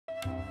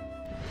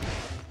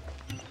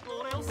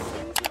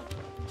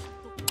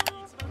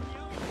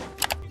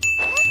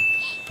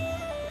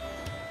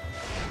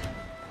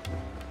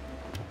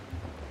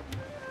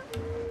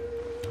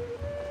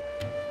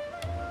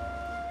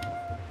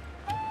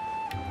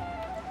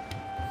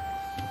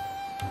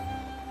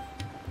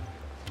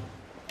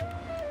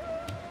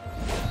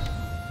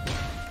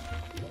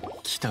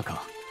た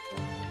か。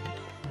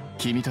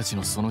君たち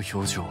のその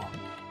表情、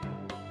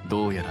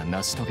どうやら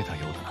成し遂げたよ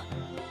うだな。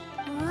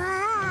うわ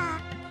あ、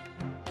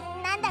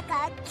なんだ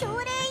か教令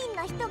員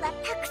の人が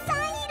たくさん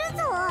いる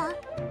ぞ。なん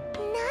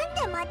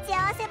で待ち合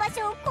わせ場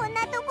所をこん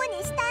なとこ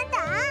にしたん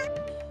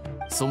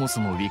だ。そもそ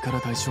もウィカラ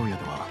大将宿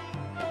は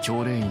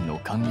教令員の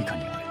管理下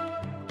にある。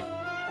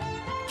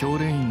教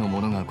令員の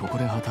者がここ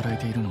で働い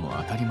ているのも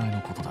当たり前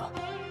のことだ。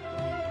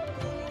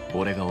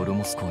俺がオル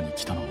モス港に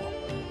来たのも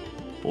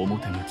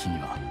表向き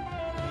には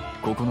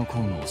ここの公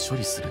務を処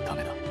理するた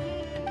めだ。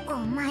お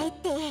前っ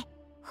て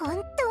本当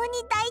に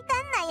大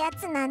胆なや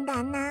つなん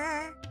だな。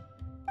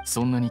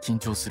そんなに緊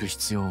張する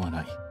必要は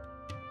ない。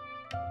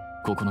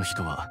ここの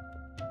人は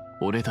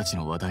俺たち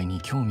の話題に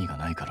興味が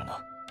ないから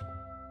な。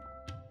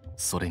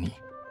それに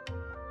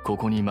こ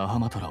こにマハ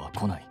マトラは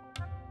来ない。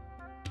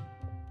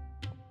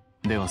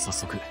では早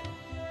速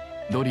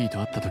ドリーと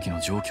会った時の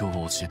状況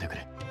を教えてく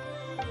れ。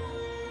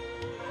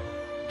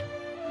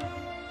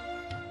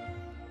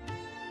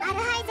アル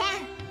ハイゼン、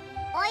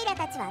オイラ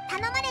たちは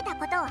頼まれた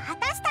ことを果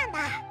たしたんだ。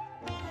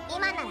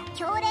今なら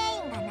教令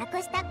員がな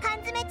くした缶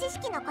詰知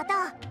識のことを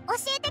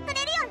教えてくれる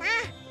よ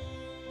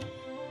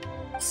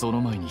な。そ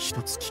の前に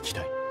一つ聞き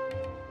たい。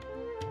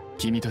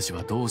君たち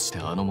はどうして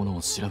あのもの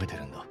を調べて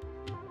るんだ。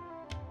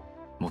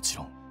もち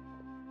ろん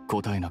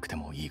答えなくて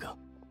もいいが。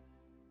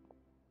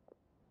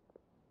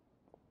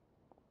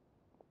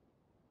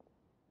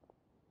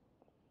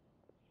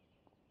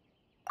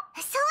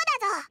そう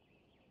だぞ。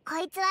こ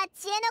いつは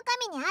知恵の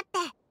神に会って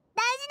大事な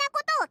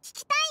ことを聞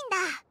きた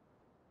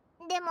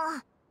いんだ。でも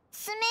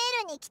スメ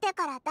ールに来て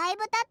からだい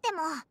ぶ経っても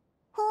方法が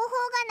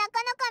な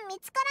かなか見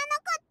つか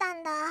ら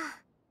なかったんだ。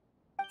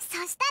そ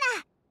した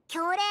ら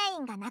教令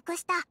員がなく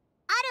したあ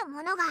る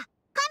ものが神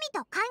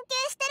と関係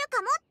してる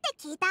かもっ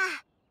て聞いた。だか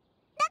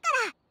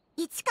ら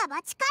一か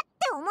八かっ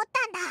て思っ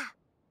たんだ。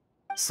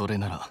それ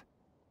なら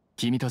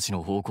君たち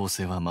の方向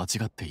性は間違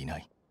っていな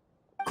い。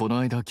この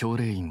間教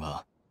令員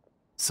は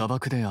砂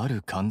漠であ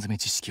る缶詰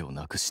知識を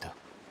なくした。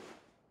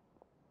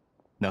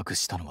なく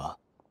したのは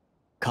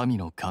神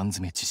の缶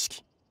詰知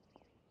識。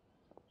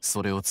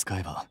それを使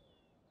えば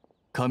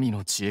神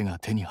の知恵が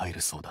手に入る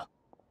そうだ。わあ、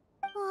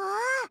そんなも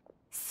の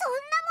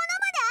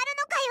まである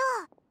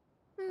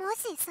のかよ。も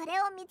しそ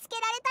れを見つけ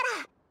られ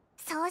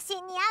たら送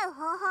信に合う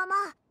方法もお前のお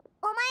兄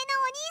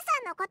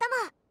さんのことも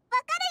わかる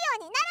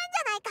ようになるん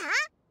じゃない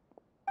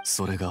か。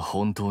それが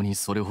本当に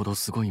それほど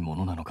すごいも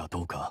のなのか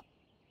どうか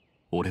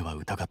俺は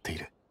疑ってい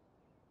る。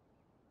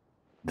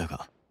だ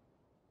が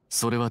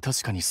それは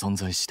確かに存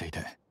在してい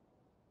て、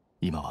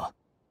今は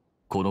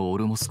このオ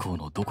ルモス港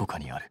のどこか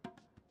にある。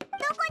ど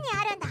こに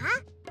あるんだ。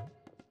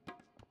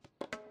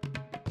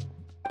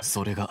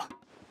それが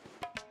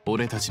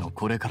俺たちの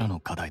これからの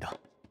課題だ。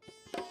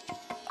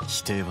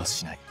否定は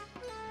しない。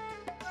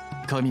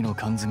神の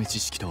缶詰知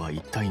識とは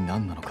一体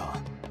何なのか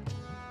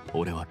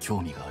俺は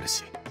興味がある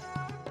し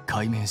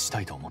解明し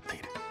たいと思ってい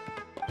る。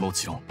も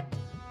ちろん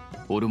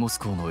オルモス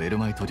港のエル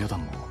マイト旅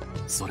団も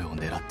それを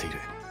狙っている。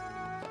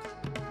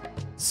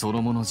そ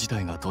のもの自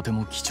体がとて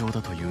も貴重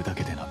だというだ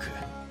けでなく、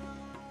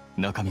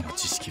中身の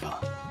知識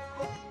は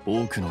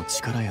多くの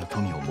力や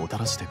富をもた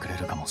らしてくれ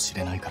るかもし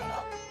れないから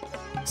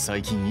な。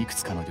最近いく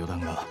つかの旅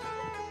団が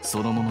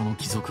そのものの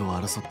帰属を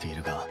争ってい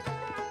るが、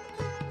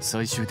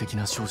最終的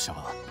な勝者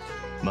は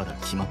まだ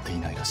決まってい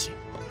ないらしい。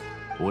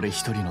俺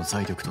一人の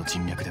財力と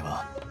人脈で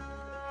は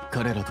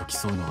彼らと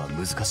競うのは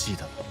難しい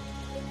だろ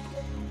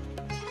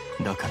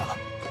う。だから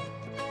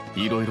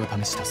いろいろ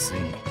試した末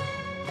に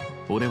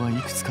俺はい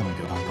くつかの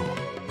旅団と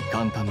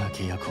簡単な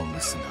契約を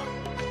結んだ。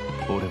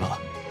俺は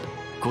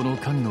この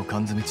神の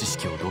缶詰知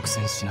識を独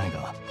占しない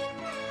が、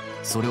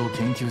それを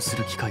研究す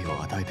る機会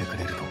を与えてく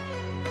れると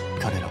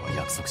彼らは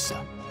約束した。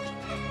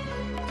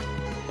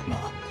ま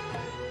あ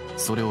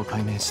それを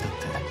解明したって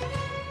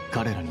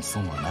彼らに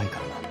損はないか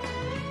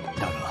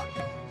らな。だが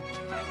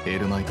エ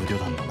ルマイト旅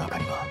団の中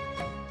には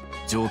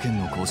条件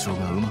の交渉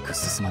がうまく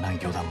進まない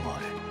旅団もあ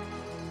る。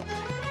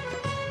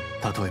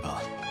例え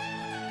ば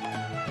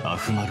ア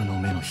フマルの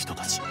目の人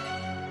たち。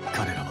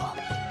彼らは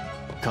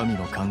神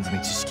の缶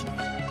詰知識に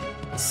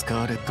ス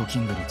カーレットキ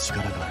ングの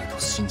力があると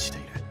信じて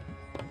いる。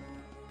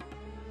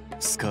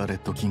スカーレッ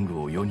トキン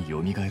グを世に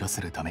蘇ら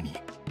せるために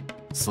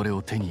それ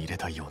を手に入れ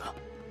たいようだ。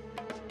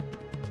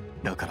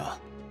だから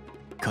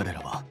彼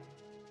らは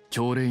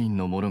教令員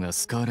の者が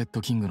スカーレッ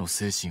トキングの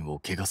精神を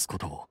汚すこ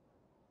とを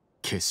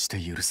決して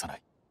許さな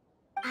い。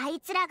あい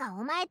つらが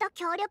お前と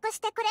協力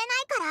してくれない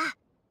から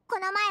こ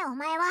の前お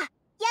前は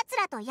奴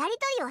らとやりと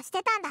りをし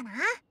てたんだな。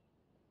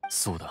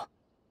そうだ。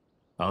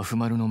アフ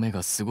マルの目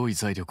がすごい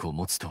財力を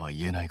持つとは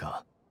言えない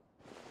が、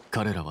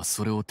彼らは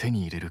それを手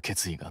に入れる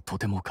決意がと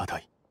ても固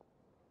い。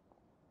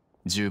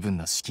十分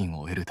な資金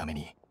を得るため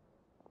に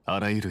あ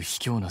らゆる卑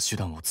怯な手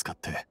段を使っ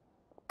て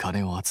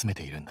金を集め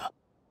ているんだ。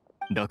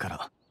だか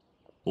ら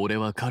俺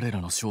は彼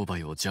らの商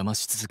売を邪魔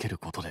し続ける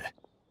ことで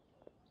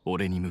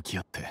俺に向き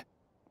合って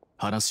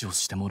話を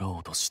してもらお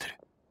うとしてる。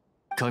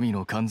神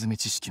の缶詰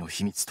知識の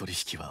秘密取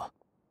引は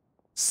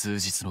数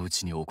日のう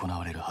ちに行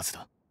われるはず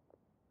だ。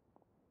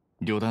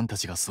旅団た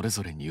ちがそれ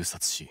ぞれ入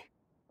札し、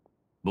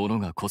物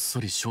がこっそ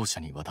り商社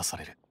に渡さ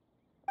れる。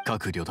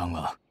各旅団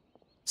は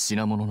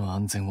品物の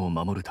安全を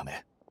守るた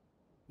め、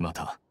ま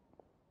た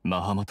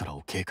マハマトラ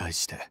を警戒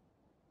して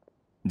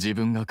自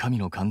分が神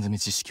の缶詰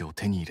知識を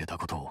手に入れた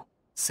ことを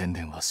宣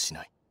伝はし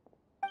ない。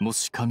も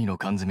し神の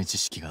缶詰知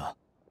識が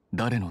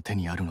誰の手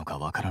にあるのか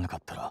わからなかっ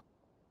たら、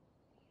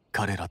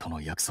彼らと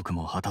の約束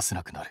も果たせ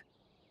なくなる。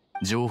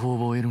情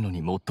報を得るのに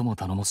最も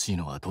頼もしい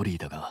のはドリー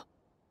だが、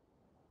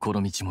こ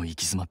の道も行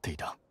き詰まってい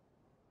た。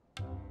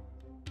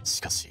し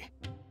かし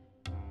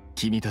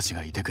君たち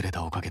がいてくれ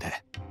たおかげ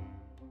で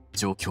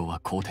状況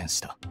は好転し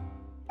た。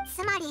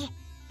つまりドリー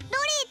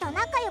と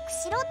仲良く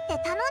しろって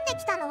頼んで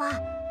きたのは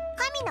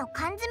神の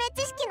缶詰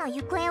知識の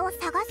行方を探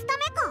すた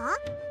めか？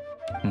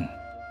うん、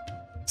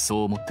そ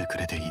う思ってく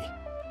れていい。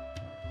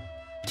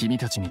君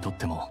たちにとっ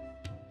ても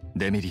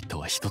デメリット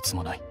は一つ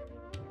もない。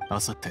あ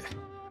さって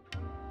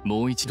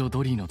もう一度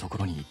ドリーのとこ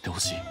ろに行ってほ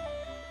しい。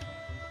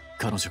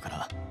彼女か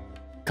ら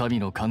神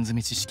の缶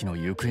詰知識の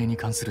行方に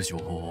関する情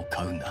報を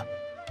買うんだ。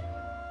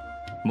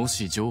も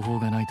し情報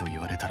がないと言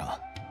われた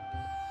ら、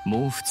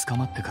もう2日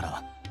待ってか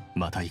ら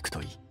また行く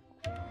といい。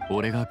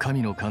俺が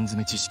神の缶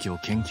詰知識を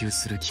研究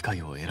する機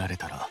会を得られ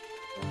たら、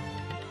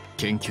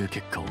研究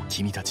結果を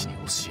君たちに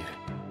教え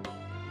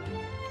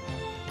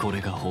る。こ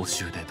れが報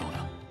酬でどう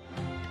だ？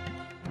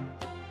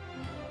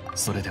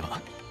それで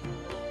は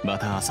ま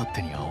たあさっ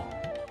てに会おう。アルハ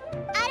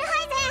イ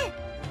ゼン、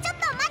ちょっ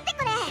と待って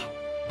くれ。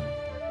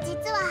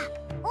実は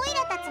オイ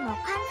ラたちも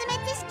缶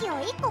詰知識を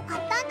1個買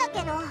ったんだけ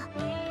ど、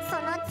そ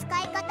の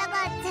使い方が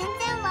全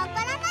然わ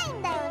からない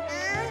んだよ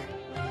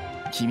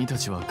な。君た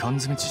ちは缶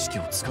詰知識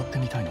を使って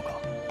みたいの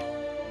か？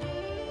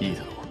いい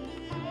だろう。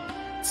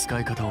使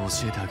い方を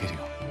教えてあげるよ。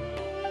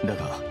だ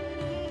が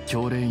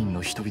教令員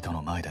の人々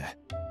の前で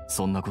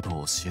そんなこと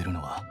を教える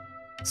のは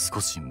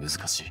少し難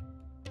しい。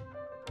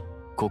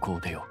ここを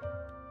出よう。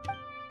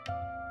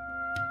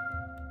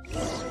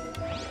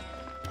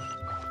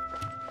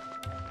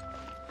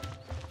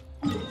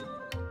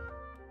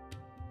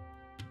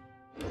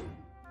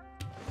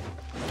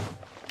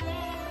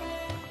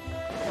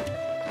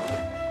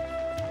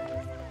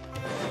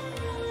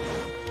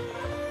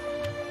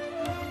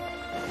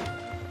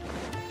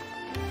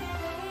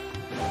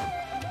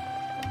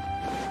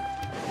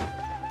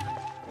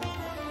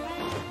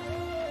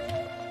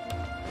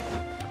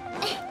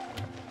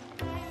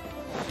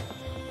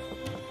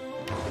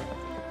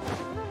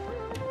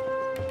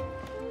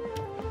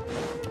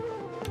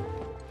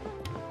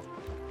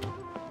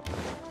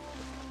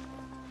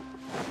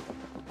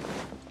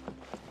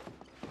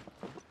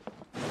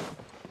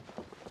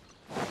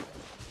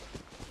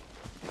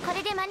こ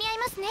れで間に合い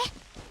ますね。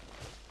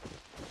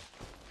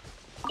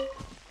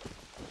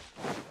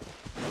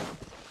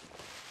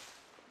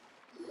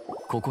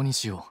ここに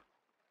しよう。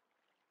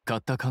買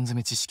った缶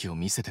詰知識を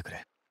見せてくれ。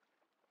はい、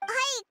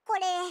こ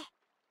れ。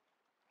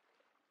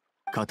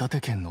片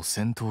手剣の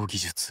戦闘技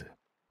術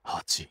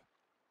8。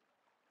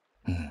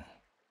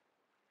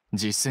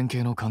実戦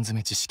系の缶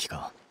詰知識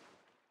か。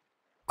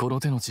この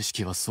手の知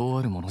識はそう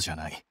あるものじゃ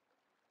ない。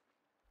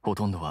ほ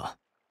とんどは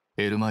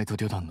エルマイト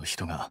旅団の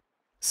人が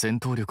戦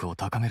闘力を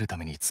高めるた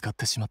めに使っ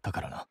てしまった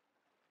からな。本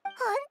当か？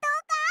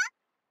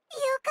よ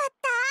かっ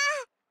た。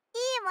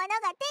いいものが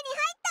手に入っ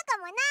たか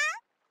もな。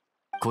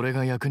これ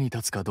が役に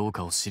立つかどう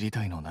かを知り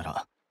たいのな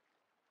ら、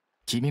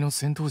君の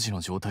戦闘時の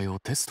状態を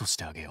テストし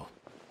てあげよ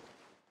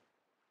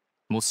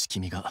う。もし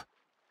君が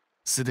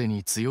すで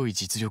に強い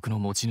実力の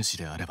持ち主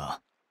であれ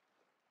ば、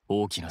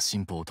大きな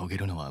進歩を遂げ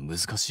るのは難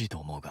しいと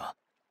思うが、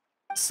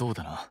そう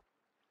だな。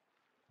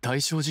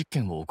対象実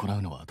験を行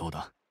うのはどう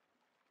だ？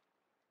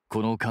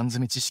この缶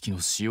詰知識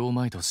の使用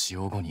前と使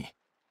用後に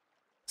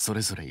そ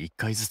れぞれ1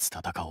回ずつ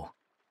戦おう。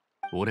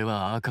俺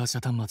はアーカーシ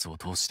ャ端末を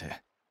通し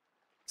て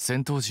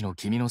戦闘時の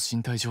君の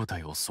身体状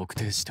態を測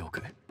定してお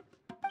く。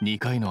2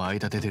回の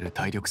間で出る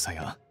体力差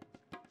や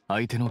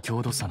相手の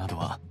強度差など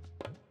は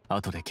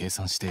後で計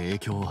算して影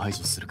響を排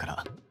除するか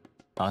ら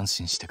安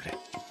心してくれ。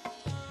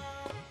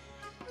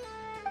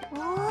お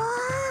お、ア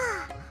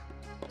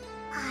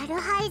ル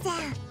ハイゼン、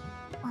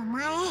お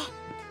前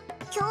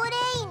教令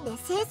員で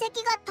成績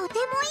がとてもいい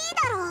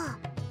だろう。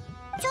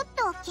ちょっ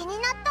と気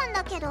になったん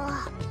だけど、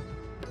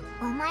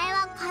お前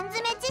は缶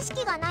詰知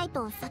識がない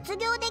と卒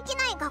業でき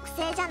ない学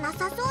生じゃな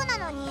さそうな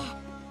のに、なん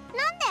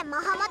でマ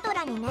ハマト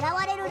ラに狙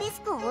われるリ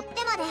スクを負っ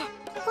てまで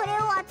これ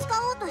を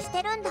扱おうとし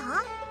てるんだ？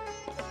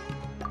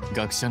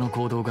学者の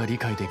行動が理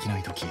解できな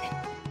いとき、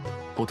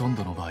ほとん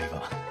どの場合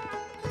は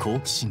好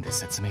奇心で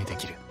説明で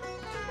きる。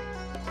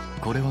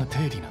これは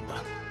定理なん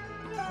だ。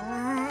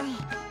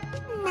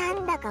な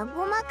んだか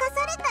ごまか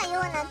されたよ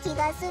うな気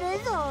がする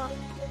ぞ。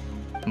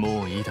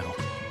もういいだろう。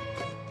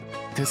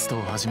テスト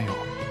を始めよう。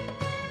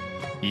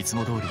いつ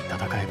も通り戦え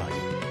ばい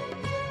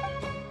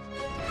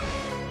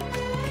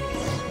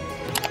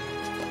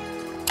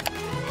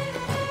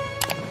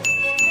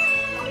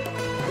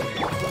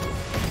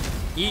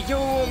い。偉業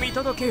を見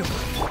届けよ。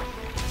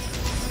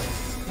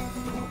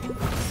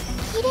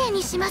綺麗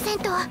にしません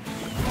と。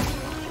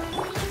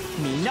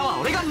みんな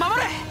は俺が守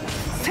る。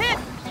せっ。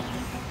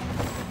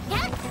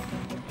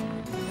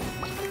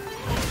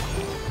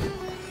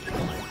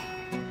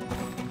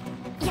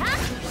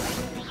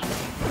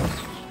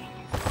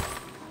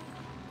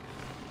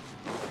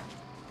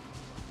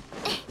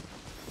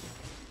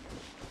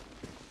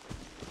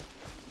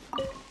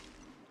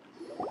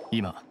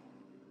今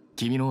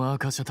君のアー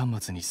カーシャ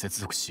端末に接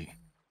続し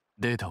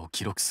データを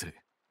記録する。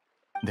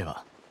で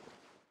は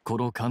こ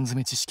の缶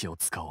詰知識を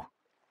使おう。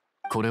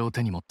これを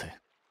手に持って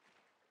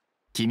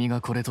君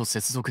がこれと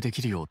接続で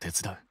きるよう手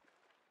伝う。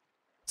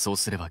そう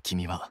すれば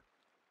君は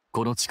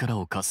この力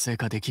を活性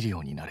化できる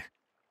ようになる。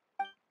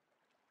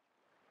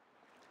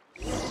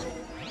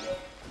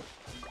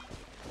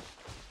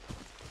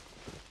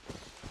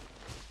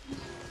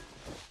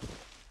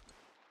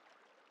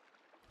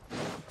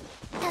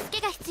助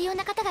けが必要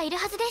な方がいる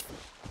はずです。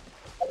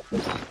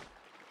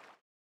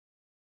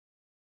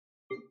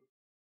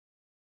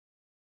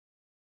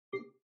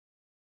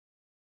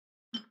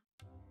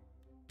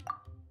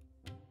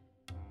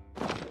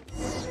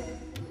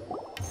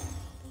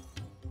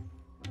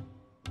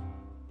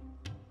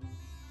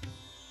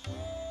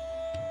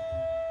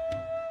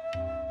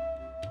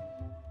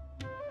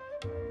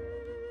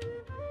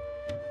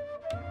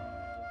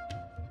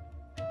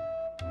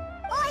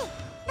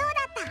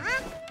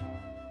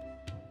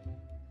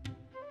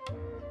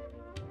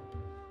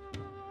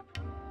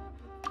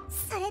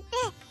それって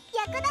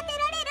役立てられる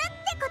っ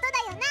てことだ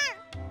よ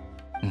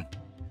な。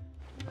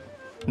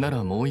うん。な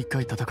らもう一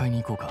回戦い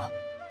に行こうか。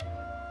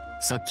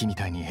さっきみ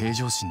たいに平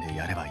常心で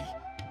やればいい。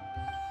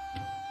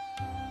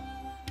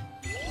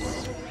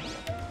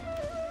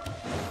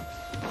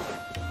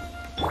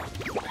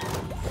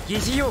疑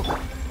似用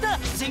だ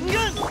進軍。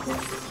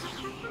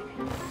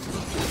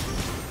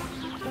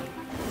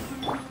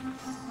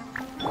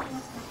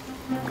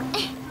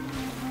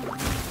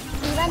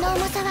岩の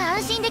重さは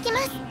安心できま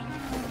す。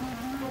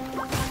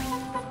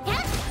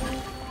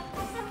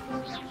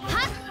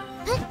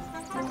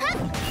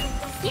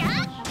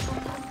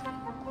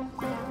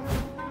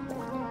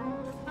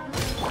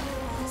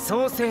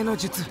創世の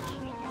術。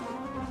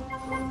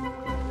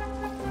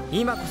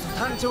今こそ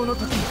誕生の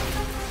時。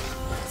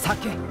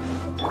酒血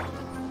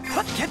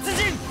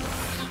人。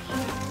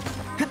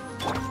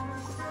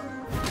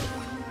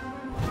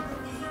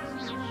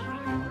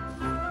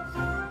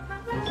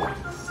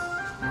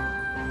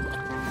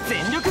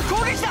全力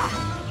攻撃だ。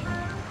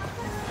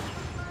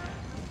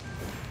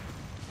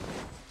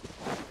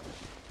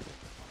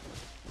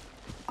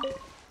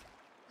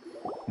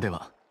で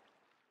は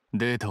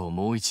データを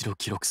もう一度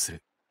記録す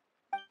る。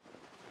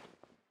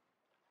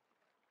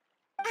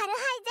アルハイゼ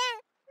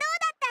ン、どう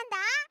だっ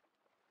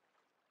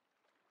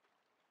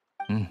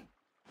たんだ？うん。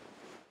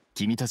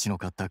君たちの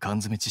買った缶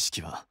詰知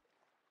識は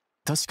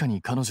確か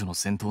に彼女の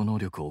戦闘能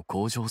力を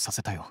向上さ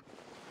せたよ。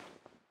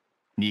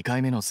2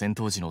回目の戦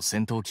闘時の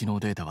戦闘機能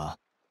データは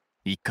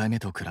1回目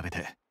と比べ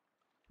て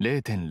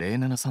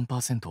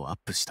 0.073% アッ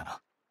プした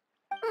な。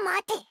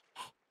待て、いく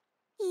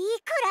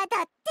ら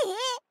だって？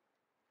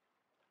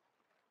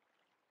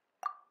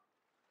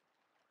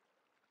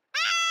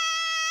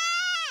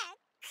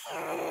や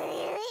っ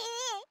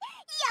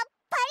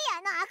ぱり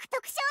悪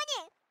徳商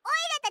人、オイ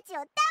ラたち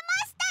を騙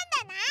した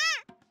んだな。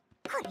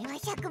これは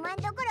100万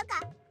どころか10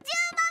万も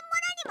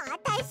のにも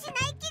値しな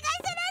い気が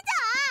する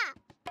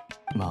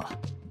ぞ。まあ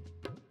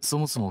そ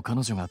もそも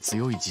彼女が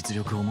強い実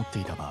力を持って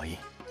いた場合、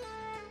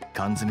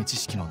缶詰知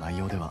識の内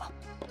容では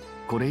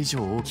これ以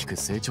上大きく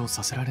成長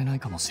させられな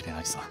いかもしれ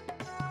ないさ。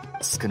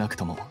少なく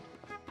とも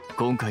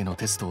今回の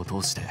テストを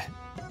通して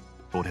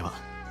俺は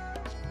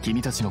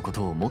君たちのこ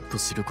とをもっと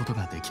知ること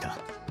ができた。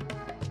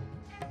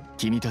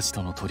君たち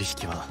との取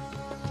引は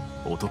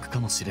お得か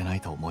もしれな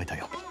いと思えた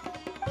よ。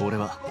俺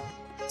は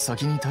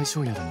先に大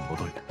将宿に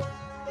戻る。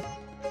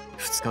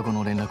2日後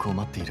の連絡を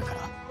待っているか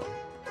ら。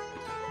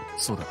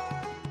そうだ、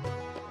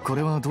こ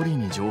れはドリー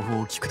に情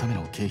報を聞くため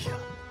の経費だ。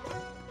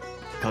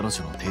彼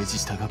女の提示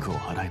した額を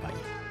払えばいい。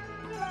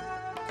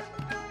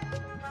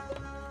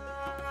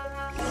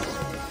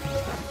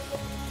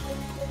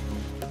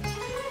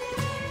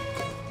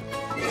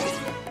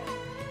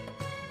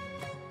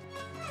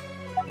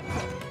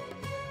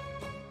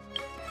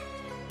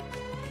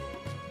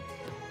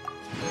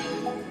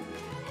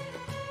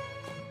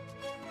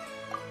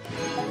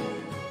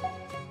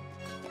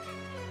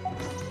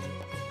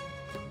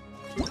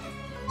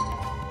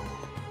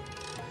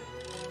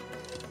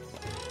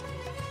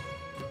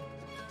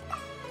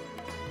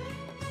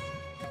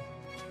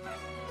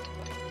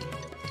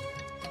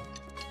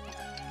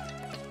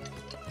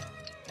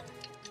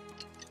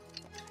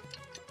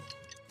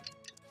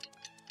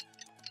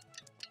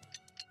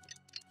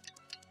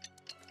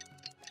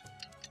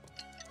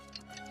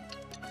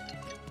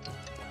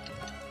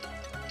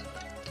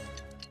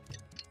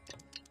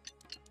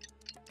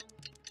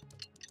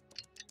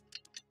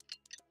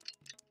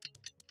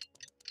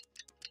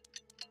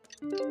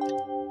よ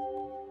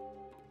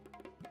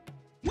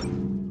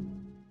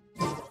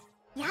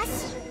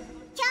し、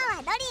今日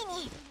はドリ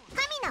ーに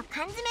神の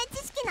缶詰知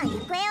識の行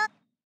方を。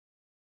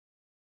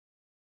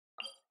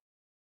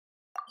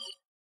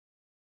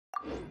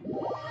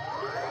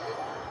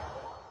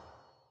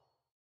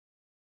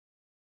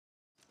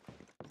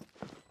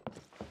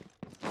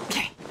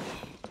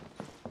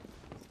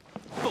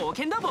冒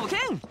険だ冒険。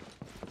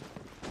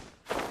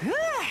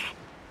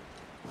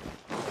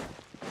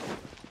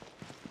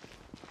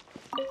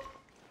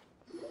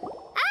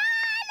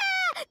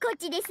こっち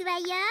ちですわ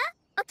よ。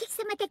お客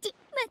様たち、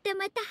また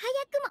また早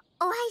く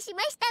もお会いし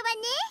ましたわ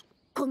ね。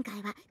今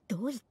回は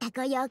どういった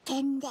ご用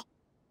件で？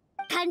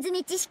缶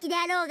詰知識で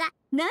あろうが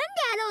何で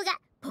あろうが、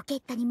ポケ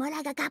ットにモ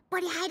ラががっぽ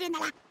り入るな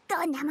ら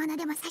どんなもの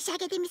でも差し上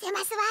げてみせま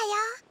すわよ。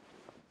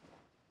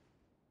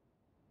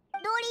ド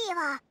リー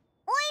は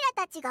オイ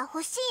ラたちが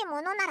欲しいも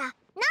のなら何で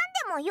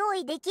も用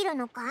意できる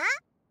のか？あらあら、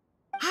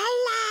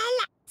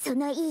そ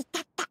の言い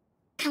方、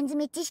缶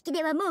詰知識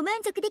ではもう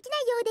満足できな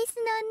いようです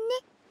のね。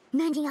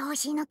何が欲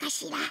しいのか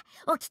しら、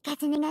お聞か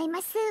せ願いま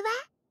すわ。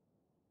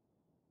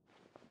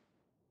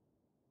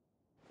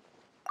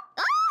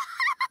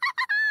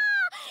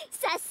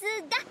さす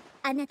が、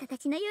あなたた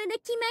ちのような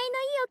気前のいい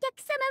お客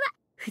様は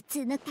普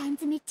通の缶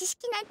詰知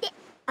識なんて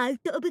アウ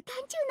ト・オブ・缶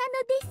中な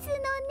のです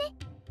のね。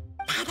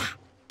ただ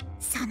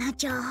その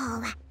情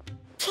報は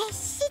決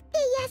して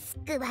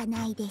安くは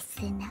ないです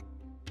の。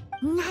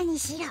何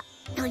しろ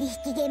取引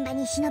現場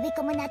に忍び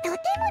込むのはとても大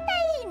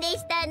変でし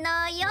た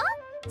のよ。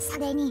そ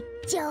れに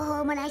情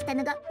報を漏らした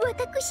のが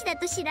私だ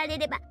と知られ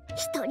れば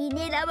人に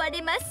狙わ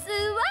れます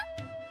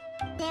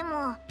わ。で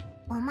も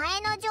お前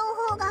の情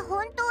報が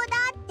本当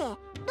だっ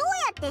てどう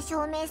やって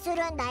証明する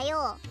んだ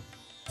よ。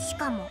し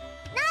かも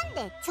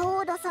なんでち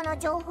ょうどその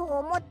情報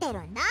を持って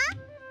るんだ？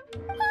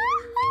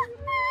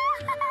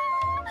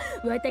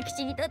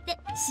私にとって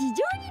市場に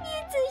流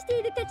通して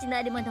いる価値の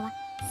あるものは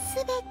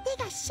全て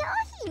が商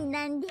品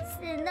なんです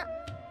の。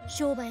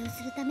商売を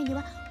するために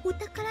はお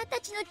宝た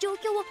ちの状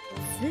況を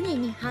常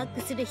に把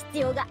握する必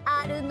要が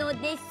あるの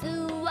です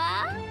わ。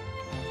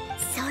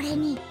それ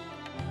に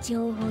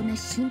情報の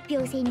信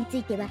憑性につ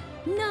いては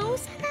なお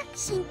さら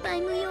心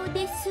配無用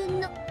です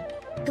の。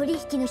取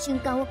引の瞬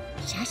間を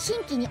写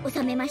真機に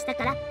収めました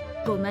から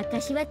ごまか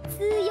しは通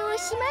用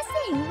しま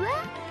せんわ。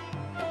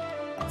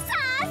さ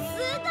す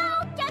が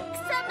お客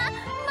様、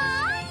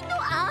毎度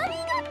あり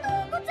が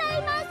とうござ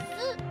います。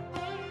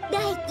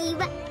代金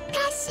は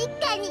確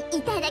かに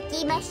いただ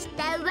きまし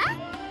たわ。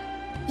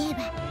では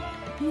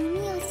耳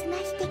を澄ま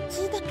して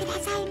聞いてくだ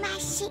さいま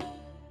し。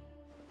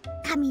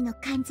神の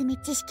缶詰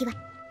知識は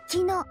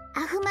昨日ア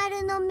フマ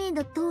ルの目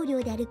の棟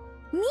梁である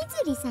み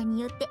ずりさん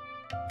によって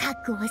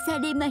確保さ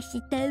れま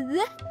したわ。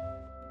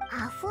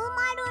アフマル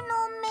の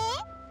目？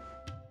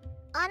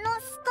あの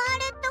スカー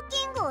レット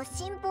キングを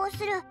信奉す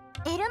るエルマ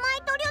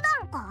イト旅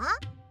団か？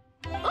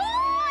あ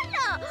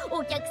ら、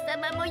お客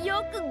様も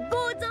よく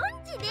ご存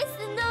知です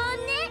のね。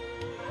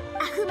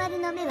アフマル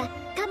の目は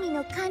神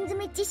の缶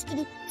詰知識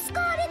にス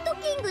カーレット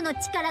キングの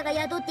力が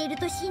宿っている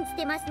と信じ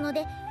てますの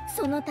で、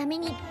そのため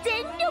に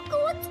全力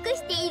を尽く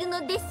している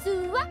のです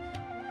わ。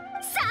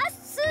さ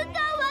すが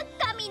は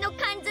神の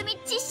缶詰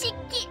知識。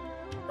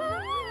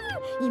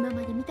今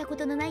まで見たこ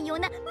とのないよう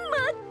な真っ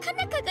赤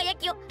な輝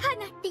きを放っ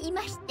てい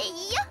ましてよ。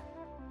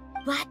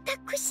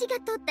私が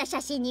撮った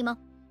写真にも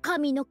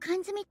神の缶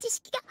詰知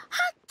識がは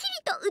っきり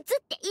と写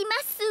っていま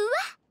すわ。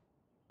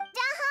情報あ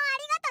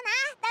りがと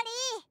な、ドリ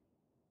ー。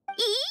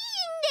いいん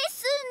で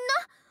す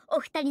の。お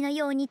二人の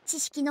ように知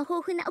識の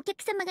豊富なお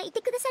客様がい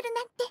てくださる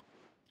なんて、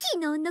昨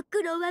日の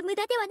苦労は無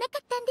駄ではなか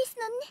ったんです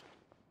のね。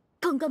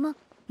今後も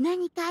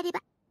何かあれば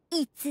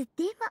いつ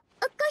でも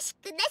お越し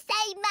くださ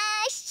いま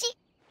し。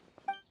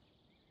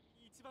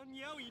神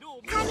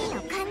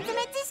の缶詰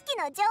知識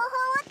の情報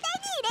を手に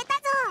入れた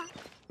ぞ。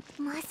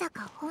まさ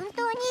か本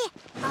当に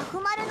アフ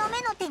マルの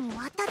目の手に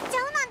渡っち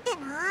ゃうなんて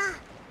な。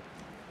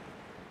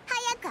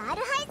早くア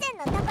ルハイゼン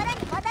のところ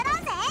に戻ろ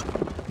うぜ。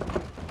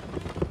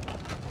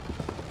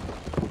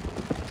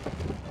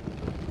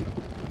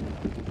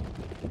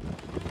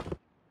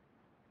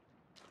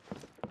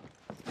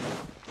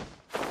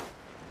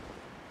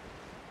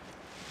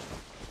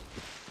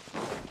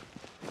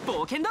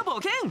冒険だ冒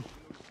険。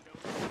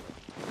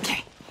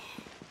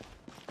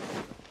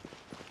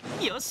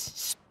よ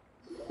し。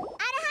アルハイ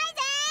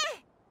ゼ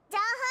ン、情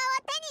報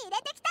を手に入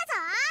れてきたぞ。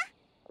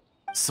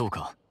そう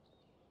か、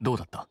どう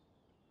だった？ド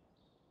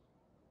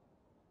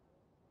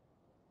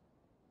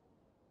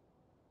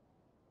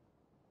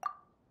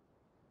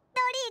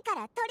リーか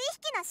ら取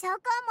引の証拠を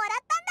もら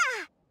ったん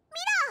だ。見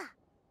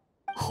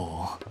ろ。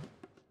ほ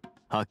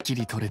う、はっき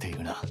り取れてい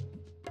るな。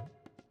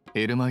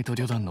エルマイト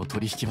旅団の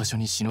取引場所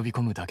に忍び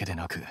込むだけで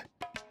なく、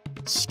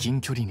至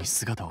近距離に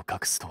姿を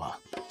隠すとは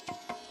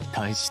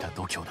大した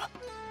度胸だ。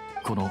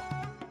この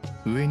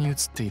上に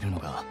写っているの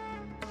が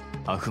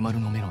アフマ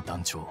ルの目の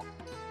団長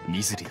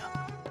ミズリだ。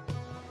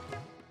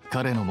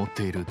彼の持っ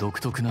ている独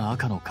特な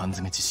赤の缶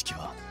詰知識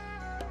は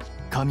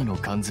神の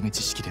缶詰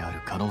知識であ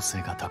る可能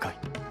性が高い。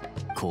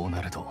こう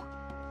なると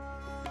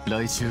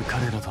来週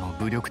彼らとの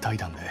武力対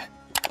談で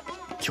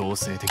強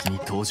制的に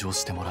登場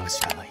してもらう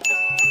しかない。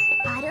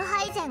アル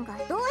ハイゼンが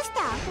どうして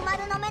アフマ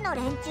ルの目の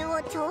連中を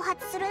挑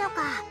発するの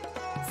か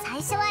最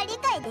初は理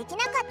解でき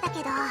なかった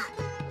けど、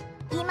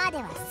今で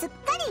はすっか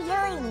り優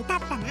位に立っ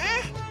たな。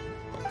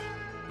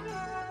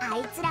あ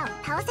いつらを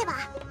倒せば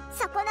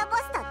そこのボ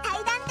スと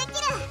対談でき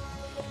る。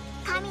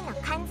神の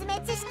缶詰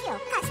知識を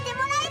貸して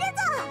もら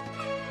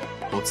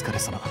えるぞ。お疲れ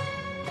様。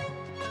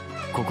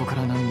ここか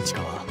ら何日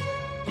かは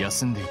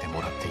休んでいて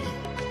もらっていい。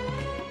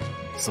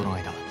その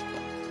間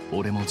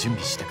俺も準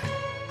備してくる。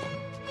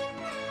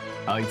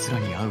あいつら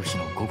に会う日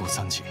の午後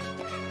3時、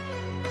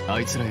あ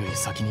いつらより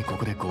先にこ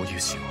こで合流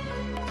しよ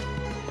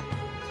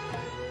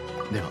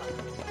う。では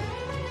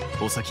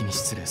お先に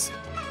失礼する。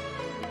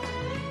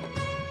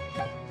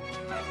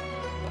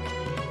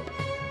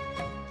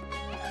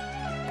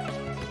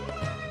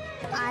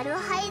アル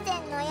ハイゼ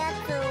ンのや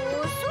つ遅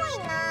い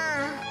な。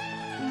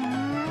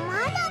ま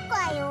だ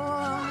かよ。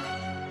あ、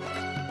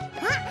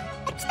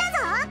来た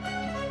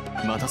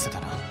ぞ。待たせ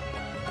たな。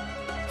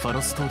ファ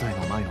ロス灯台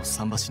の前の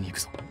桟橋に行く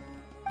ぞ。お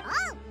う、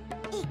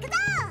行くぞ。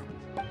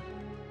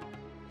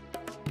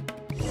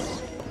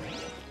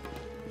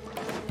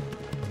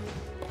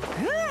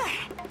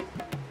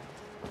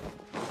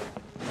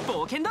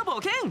冒険だ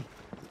冒険。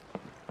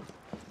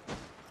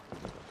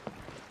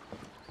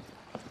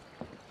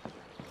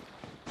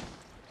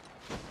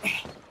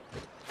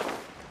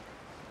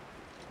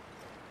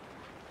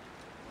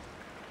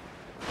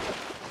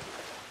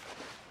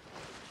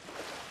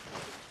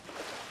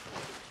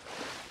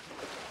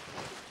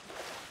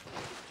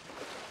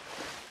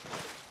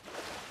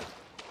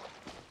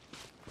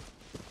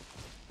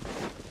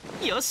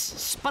よ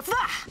し、出発だ。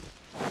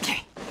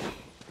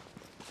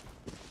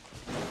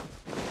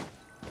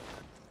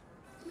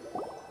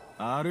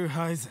アル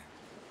ハイゼ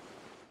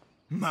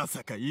ン、ま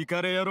さかイ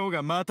カレ野郎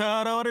がま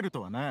た現れる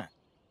とはな。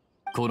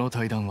この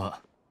対談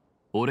は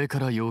俺か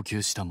ら要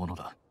求したもの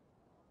だ。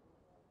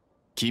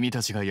君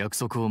たちが約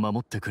束を守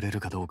ってくれる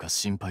かどうか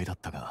心配だっ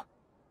たが、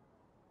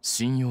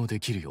信用で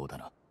きるようだ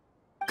な。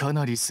か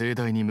なり盛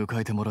大に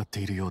迎えてもらって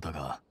いるようだ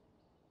が、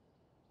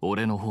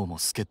俺の方も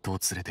助っ人を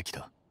連れてき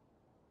た。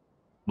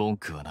文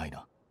句はない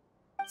な。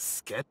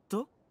助っ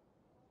人？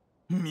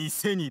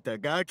店にいた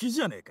ガキ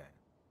じゃねえか。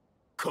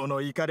こ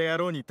のイカレ野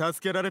郎に助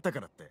けられたか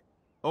らって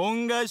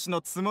恩返しの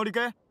つもり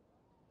か？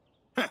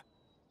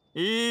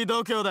いい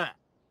度胸だ。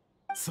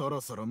そろ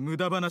そろ無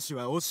駄話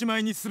はおしま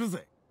いにする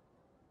ぜ。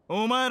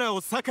お前らを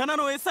魚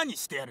の餌に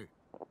してやる。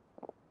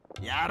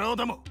野郎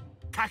ども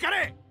かかれ。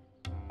あい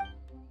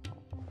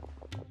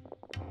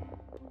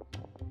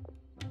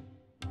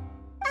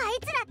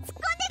つら突っ込んでくるぞ。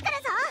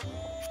二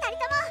人とも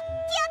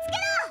気をつけ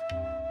ろ。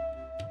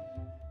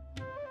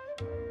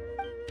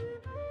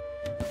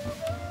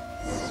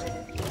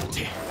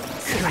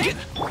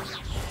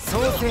総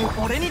戦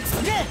俺に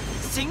つけ。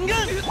進軍。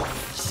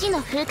死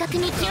の風格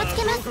に気をつ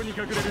けます。どこに隠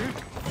れる？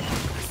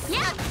や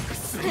っ、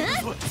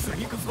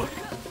次こそ。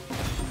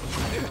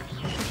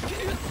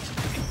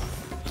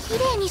綺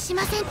麗にし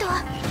ませんと。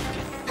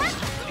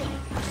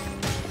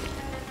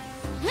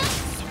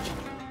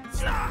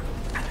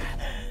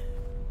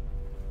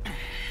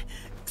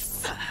く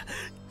そ、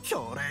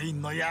教練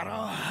員の野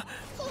郎。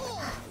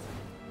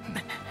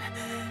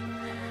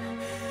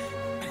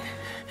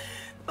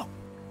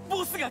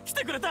ボスが来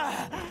てくれた。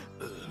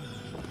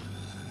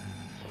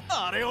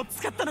あれを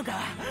使ったのか。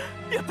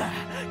やった、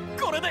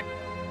これで。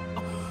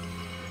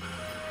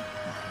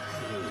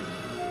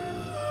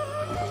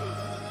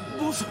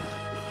ボス、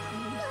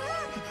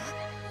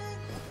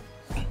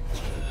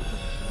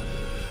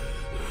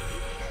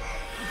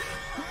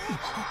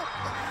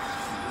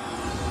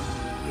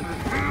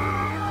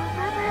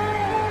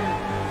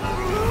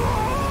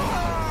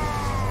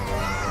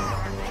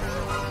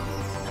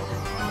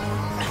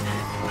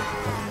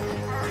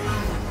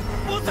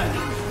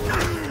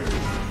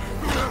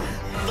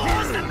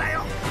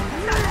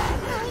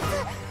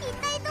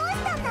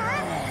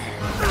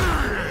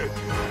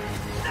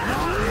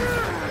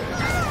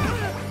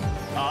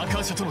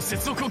との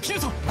接続を切る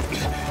ぞ。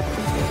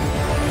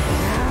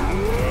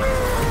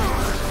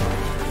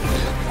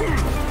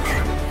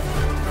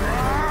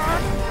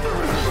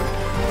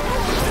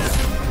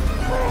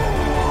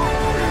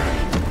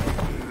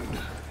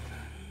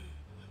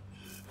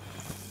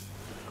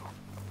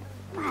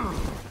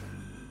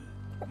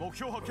目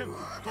標発見、捉え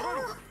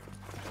ろ。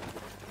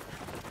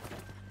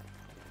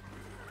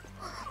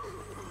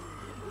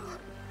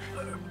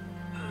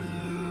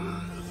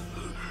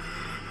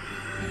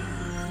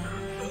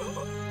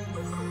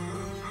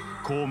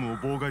公務を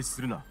妨害す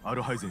るな、ア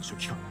ルハイゼン書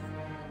記官。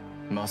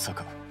まさ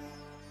か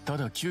た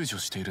だ救助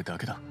しているだ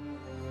けだ。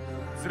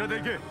連れ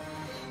て行け。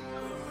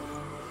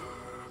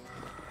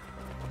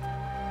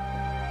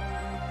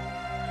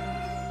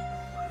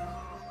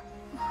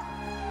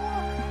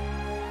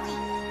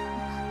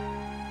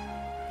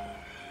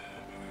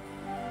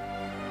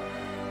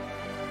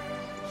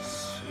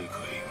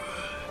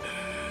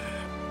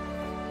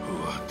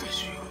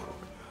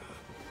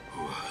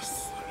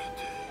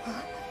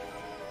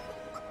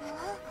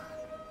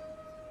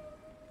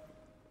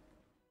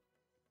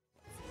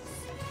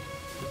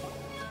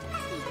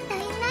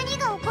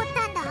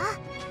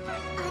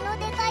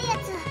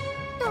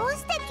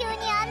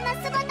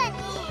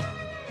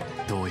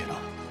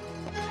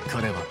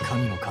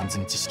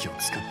知識を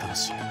使ったら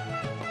しい。あ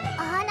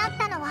あなっ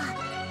たのは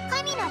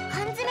神の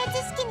缶詰知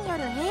識によ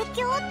る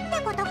影響っ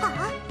てことか。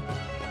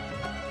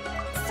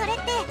それっ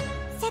て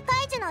世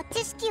界樹の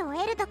知識を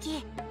得ると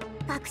き、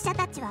学者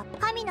たちは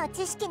神の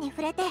知識に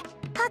触れて発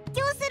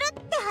狂する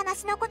って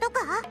話のこと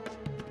か。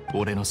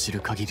俺の知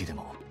る限りで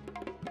も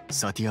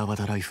サティアワ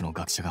ダライフの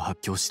学者が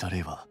発狂した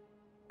例は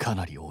か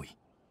なり多い。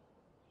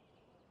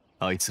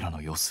あいつら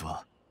の様子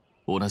は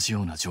同じ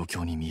ような状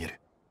況に見え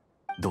る。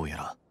どうや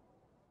ら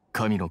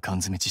神の缶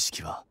詰知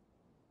識は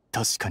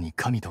確かに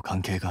神と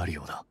関係がある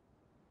ようだ。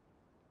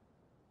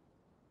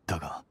だ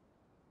が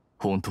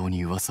本当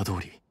に噂通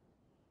り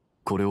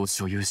これを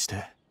所有し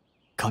て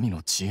神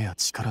の知恵や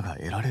力が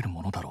得られる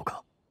ものだろう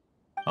か。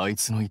あい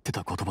つの言って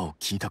た言葉を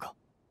聞いたか。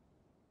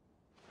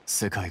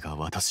世界が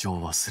私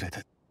を忘れて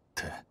っ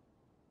て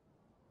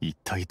一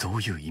体どう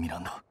いう意味な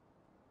んだ。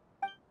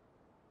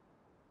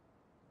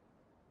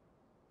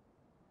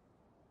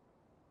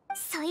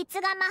そいつ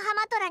がマハ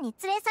マトラに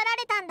連れ去ら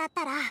れたんだっ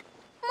たら、持っ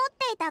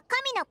ていた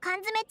神の缶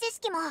詰知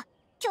識も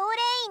教令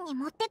員に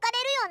持ってかれ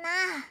るよ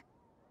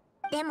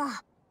な。でも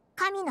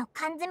神の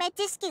缶詰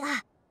知識があん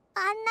なに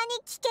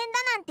危険だ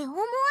なんて思わ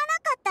な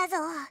かった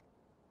ぞ。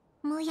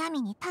むや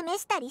みに試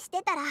したりし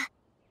てたらオイラ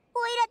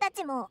た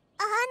ちもああなっ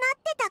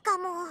てたか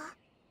も。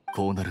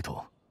こうなる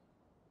と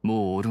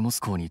もうオルモス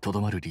港にと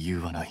どまる理由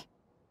はない。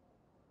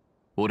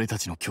俺た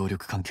ちの協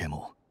力関係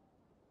も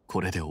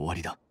これで終わ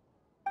りだ。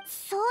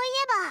そうい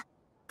えば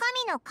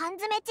神の缶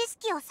詰知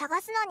識を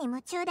探すのに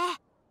夢中でお前に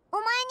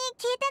聞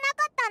いてな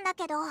かったんだ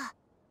けど、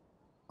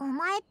お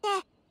前って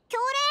教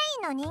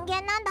令員の人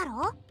間なんだ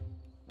ろ？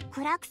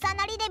暗草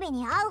なりデビ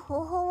に会う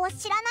方法を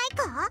知らない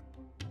か？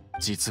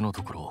実の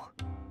ところ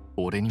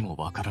俺にも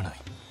わからない。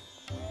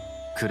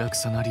暗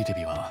草なりデ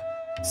ビは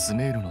ス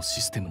メールの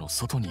システムの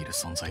外にいる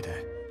存在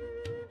で、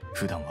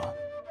普段は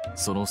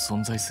その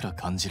存在すら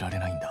感じられ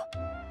ないんだ。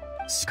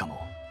しかも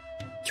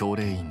教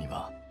令員に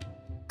は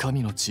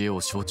神の知恵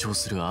を象徴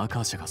するアーカ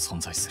ーシャが存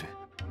在する。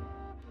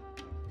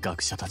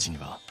学者たちに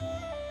は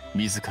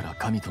自ら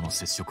神との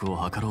接触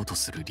を図ろうと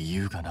する理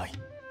由がない。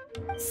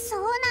そ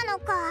うなの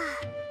か。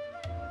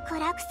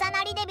暗草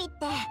なりデビって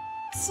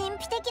神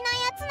秘的なや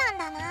つ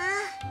なんだな。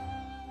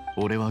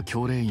俺は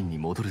教令員に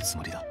戻るつ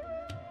もりだ。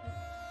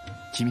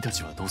君た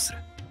ちはどうする？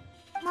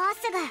もう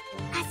すぐ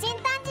過信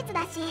短日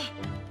だし、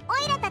オ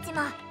イラたち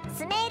も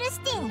スメールシ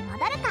ティに戻る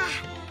か。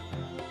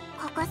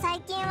ここ最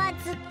近は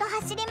ずっと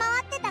走り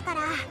回ってたか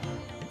ら、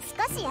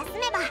少し休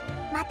めば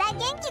また元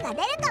気が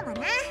出るかもな。ア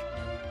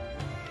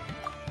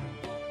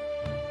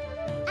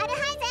ルハイ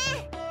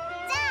ゼン、じゃ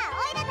あオ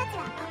イラたち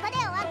はここでお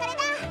別れだ。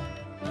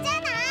じゃ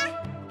あ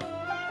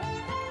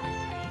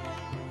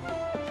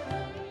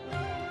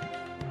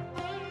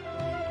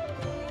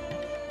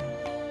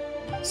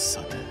な。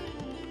さて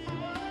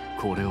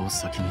これを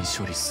先に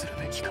処理する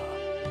べきか、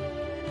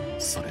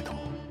それとも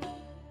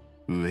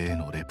上へ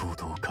のレポー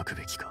トを書く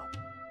べきか。